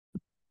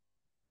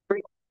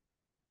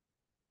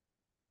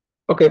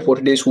Okay, for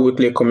today's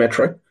weekly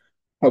commentary,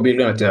 I'll be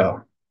looking at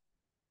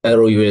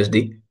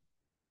EURUSD.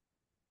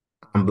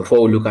 And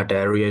before we look at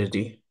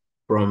EURUSD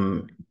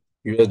from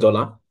US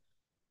dollar,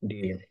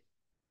 the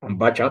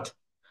bar chart,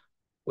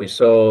 we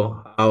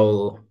saw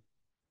how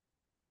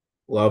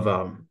we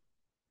have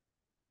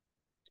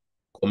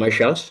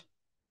commercials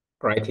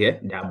right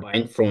here. They are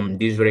buying from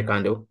this very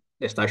candle.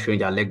 They start showing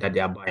their leg that they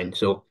are buying.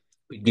 So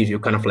it gives you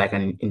kind of like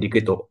an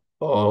indicator,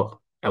 or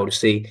I would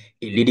say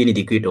a leading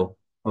indicator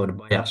of the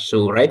buyers.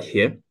 So right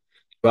here,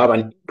 we have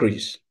an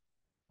increase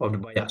of the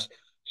buyers.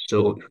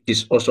 So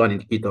it's also an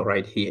indicator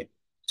right here.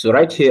 So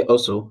right here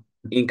also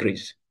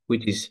increase,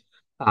 which is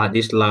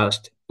this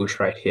last push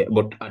right here.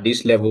 But at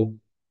this level,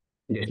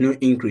 there's no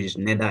increase,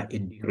 neither a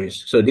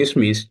decrease. So this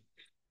means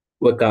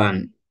we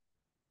can,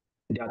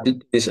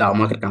 this our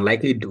market can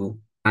likely do,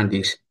 and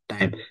this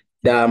time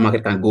the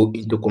market can go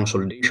into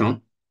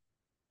consolidation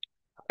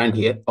and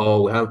here,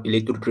 or we have a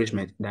little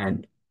retracement,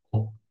 then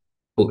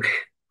push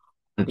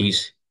and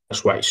this.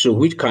 That's why. So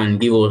which can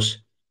give us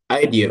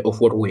idea of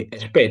what we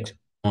expect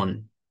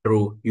on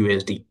Euro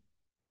USD.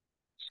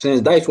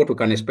 Since that is what we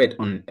can expect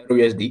on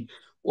EURUSD,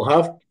 we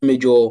have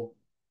major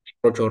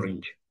structure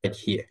range right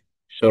here.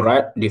 So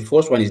right, the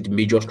first one is the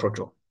major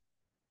structure,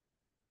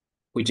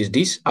 which is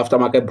this. After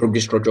market broke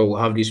this structure, we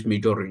have this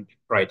major range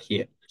right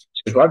here.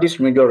 So we have this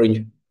major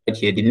range right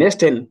here. The next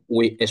thing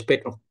we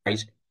expect of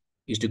price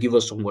is to give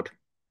us somewhat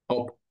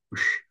up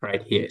push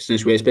right here.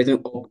 Since we're expecting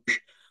up push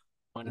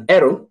on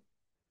arrow,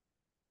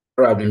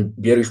 have been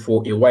bearish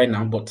for a while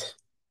now, but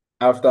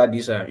after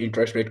this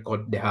interest rate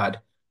cut they had,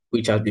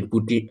 which has been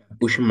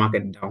pushing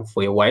market down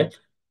for a while,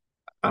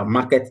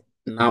 market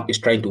now is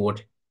trying to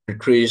what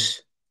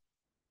retrace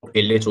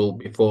a little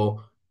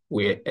before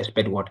we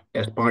expect what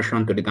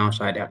expansion to the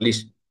downside, at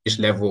least this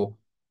level,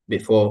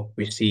 before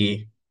we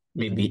see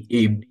maybe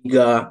a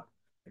bigger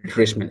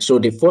retracement. So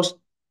the first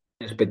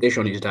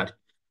expectation is that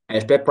I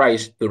expect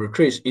price to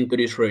retrace into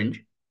this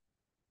range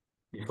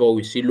before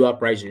we see lower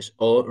prices,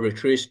 or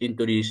retrace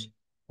into this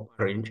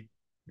upper range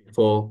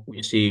before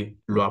we see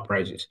lower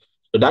prices.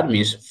 So that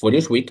means for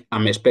this week,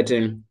 I'm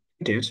expecting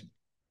things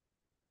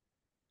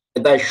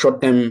either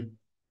short-term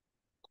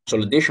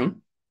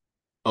consolidation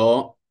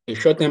or a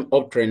short-term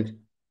uptrend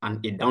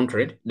and a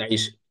downtrend that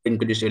is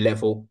into this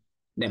level,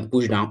 then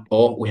push down,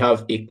 or we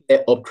have a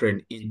clear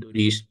uptrend into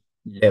this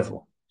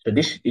level. So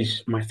this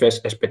is my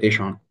first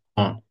expectation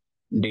on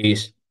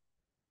this.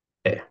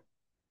 Uh,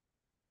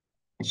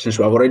 since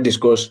we have already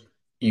discussed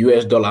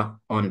US dollar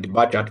on the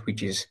bar chart,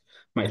 which is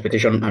my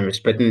expectation, I'm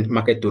expecting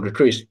market to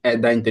retrace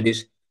either into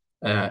this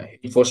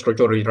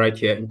infrastructure range right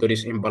here, into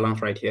this imbalance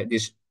right here,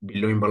 this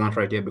below imbalance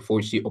right here before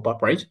we see upper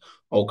price,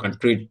 or we can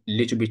trade a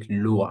little bit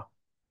lower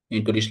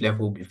into this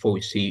level before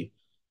we see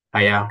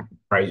higher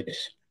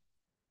prices.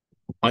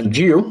 On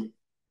Geo,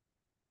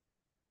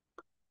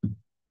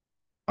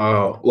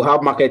 we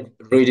have market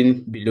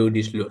trading below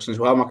this low. Since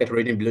we have market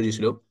trading below this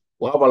low,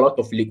 we have a lot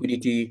of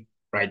liquidity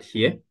right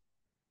here,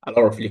 a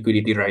lot of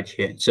liquidity right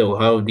here. So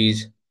we have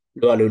these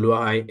lower low, lower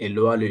high, a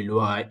lower low, a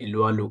lower high, a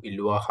lower low, a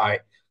lower high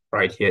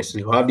right here.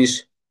 So we have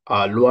this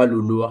lower low,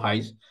 lower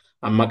highs,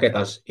 and market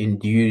has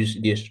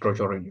induced this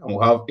structure range. And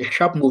we have a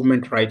sharp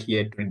movement right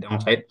here to the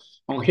downside.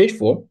 On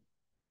H4,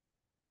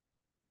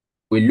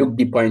 we look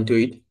deeper into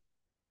it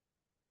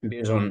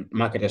based on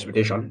market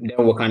expectation,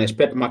 then we can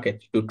expect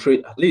market to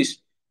trade at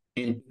least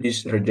in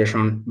this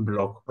rejection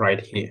block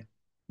right here.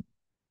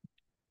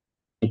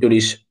 Into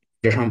this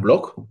rejection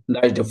block,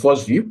 that is the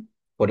first view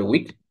for the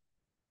week.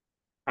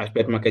 I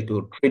expect market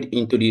to trade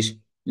into this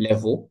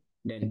level,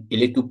 then a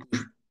little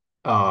push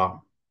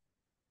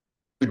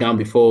down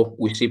before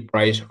we see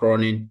price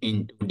running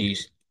into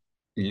this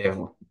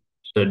level.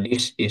 So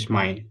this is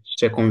my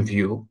second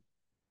view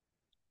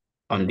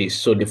on this.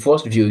 So the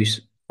first view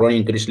is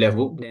running to this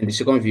level. Then the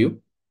second view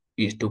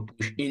is to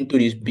push into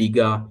this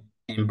bigger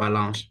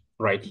imbalance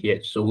right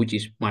here. So which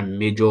is my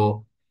major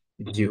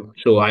view.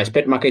 So I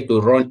expect market to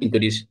run into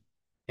this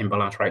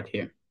imbalance right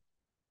here.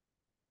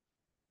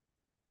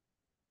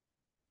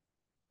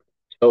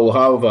 So we'll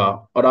have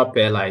other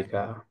pair like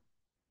AUD,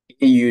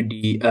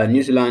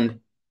 New Zealand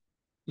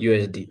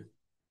USD.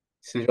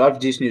 Since we have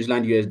this New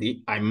Zealand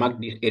USD, I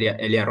marked this area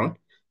earlier on,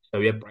 so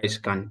where price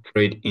can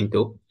trade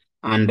into.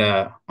 And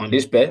on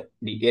this pair,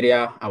 the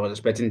area I was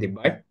expecting to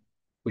buy,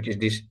 which is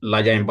this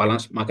larger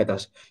imbalance, market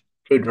has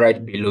trade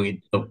right below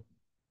it. So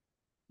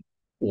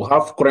we'll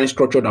have current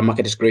structure the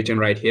market is creating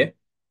right here,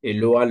 a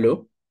lower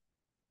low,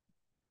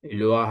 a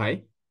lower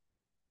high,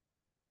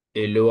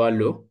 a lower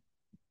low,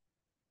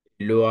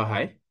 lower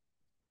high.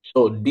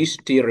 So this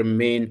still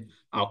remain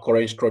our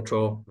current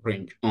structure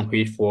range on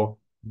page 4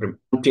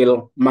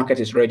 until market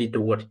is ready to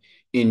what?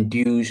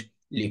 Induce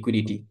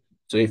liquidity.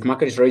 So if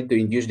market is ready to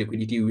induce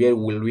liquidity, where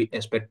will we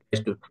expect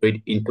price to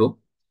trade into?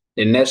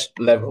 The next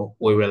level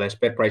we will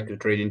expect price to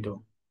trade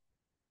into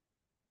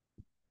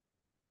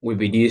will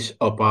be this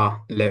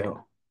upper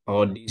level,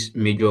 or this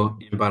major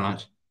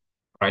imbalance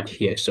right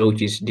here. So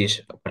which is this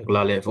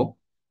particular level.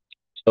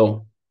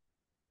 So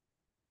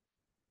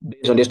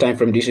based on this time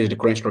frame, this is the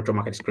current structure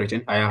market is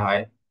creating, higher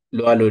high,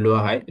 lower low, lower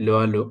high,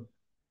 lower low,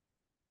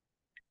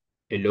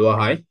 a lower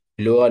high,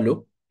 lower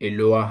low, a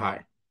lower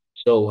high.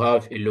 So we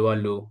have a lower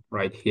low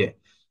right here.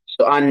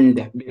 So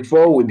and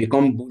before we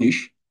become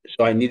bullish,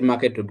 so I need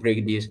market to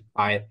break this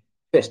high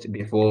first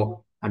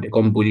before I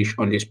become bullish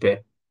on this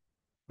pair.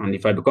 And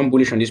if I become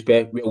bullish on this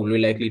pair, where will we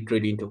likely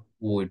trade into?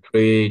 We will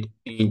trade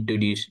into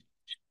this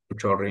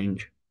structure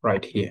range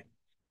right here.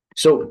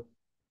 So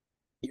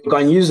you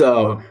can use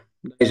that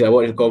is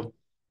what is called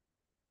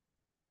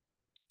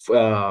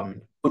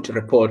put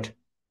report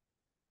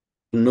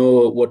to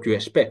know what you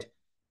expect, at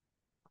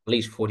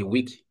least for the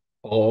week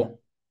or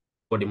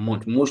for the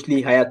month.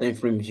 Mostly higher time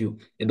frame view.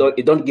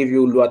 It don't give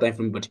you lower time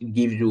frame, but it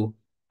gives you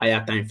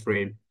higher time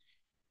frame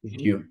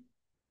view.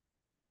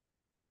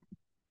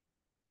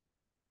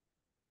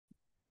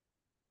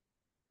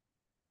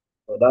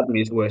 So that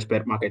means we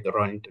expect market to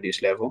run into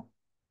this level.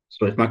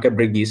 So if market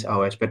break this, I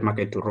will expect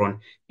market to run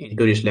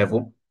into this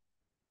level.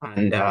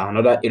 And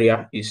another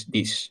area is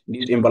this.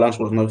 This imbalance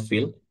was not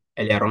filled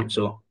earlier on.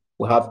 So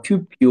we have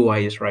two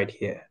POIs right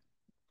here.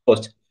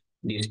 First,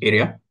 this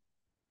area.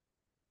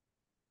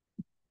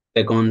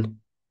 Second,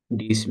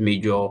 this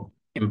major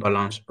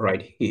imbalance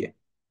right here.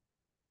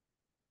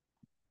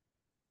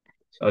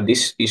 So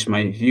this is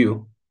my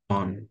view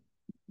on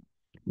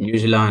New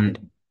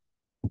Zealand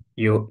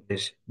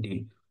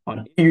USD.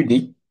 On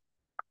AUD,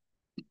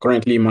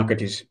 currently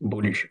market is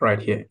bullish right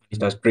here.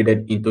 It has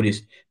traded into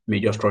this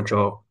major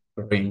structure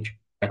range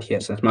right here.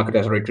 Since market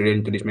has already traded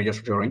into this major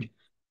structure range,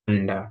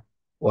 and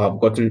we have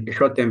gotten a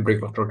short-term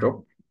break of structure.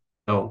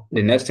 So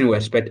the next thing we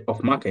expect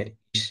of market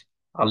is,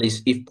 at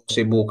least if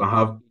possible, we can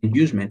have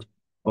inducement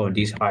of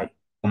this high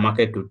for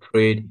market to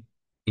trade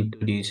into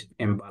this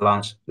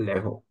imbalance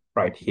level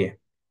right here.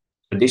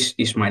 So this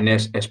is my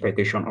next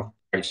expectation of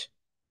price.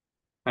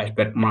 I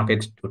expect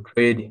market to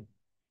trade.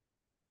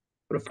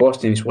 The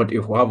first thing is, what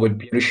if we have a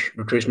bearish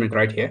retracement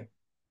right here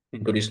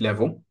into this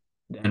level,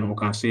 then we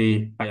can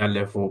see higher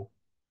level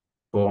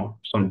for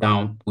some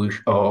down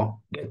push or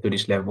get to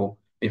this level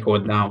before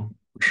down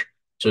push.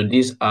 So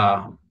these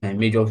are my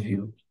major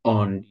view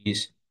on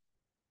this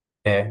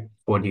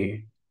for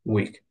the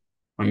week.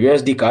 On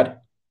USD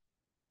CAD,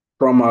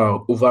 from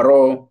our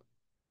overall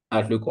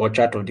outlook or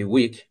chart of the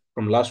week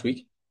from last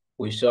week,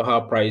 we saw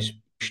how price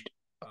pushed,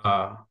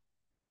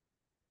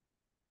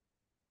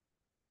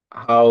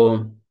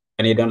 how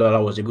Canadian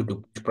dollar was able to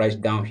push price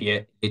down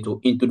here into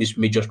this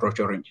major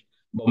structure range.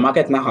 But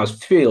market now has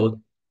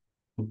failed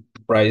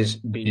price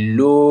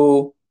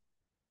below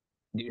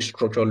this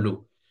structure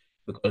low,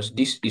 because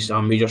this is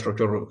our major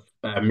structure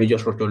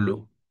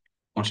low.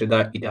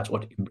 Consider it as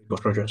what a break of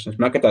structure. Since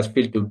market has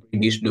failed to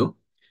break this low,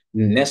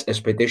 the next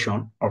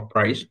expectation of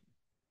price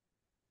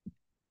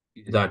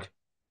is that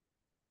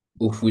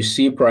if we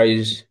see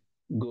price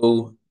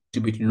go a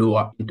bit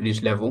lower into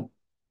this level,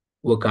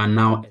 we can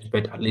now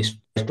expect at least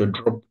price to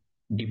drop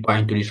deeper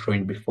into this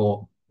range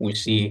before we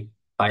see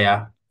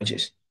higher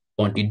prices.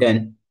 Until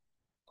then,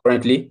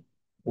 currently,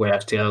 we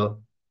are still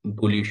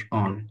bullish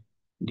on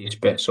this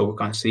pair. So we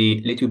can see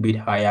a little bit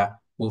higher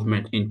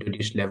movement into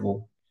this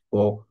level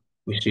before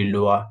we see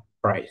lower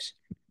price.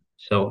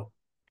 So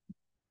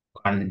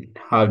you can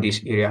have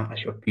this area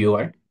as your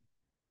POI.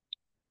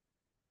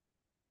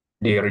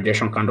 The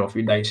rejection candle of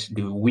it, that is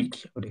the wick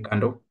of the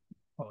candle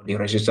or the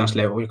resistance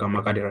level. You can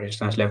mark out the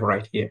resistance level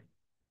right here.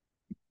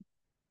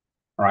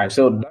 All right,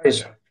 so that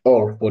is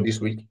all for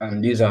this week.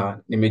 And these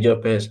are the major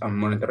pairs I'm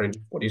monitoring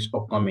for this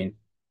upcoming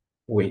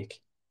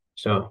week.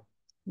 So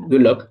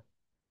good luck,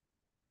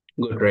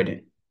 good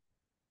trading.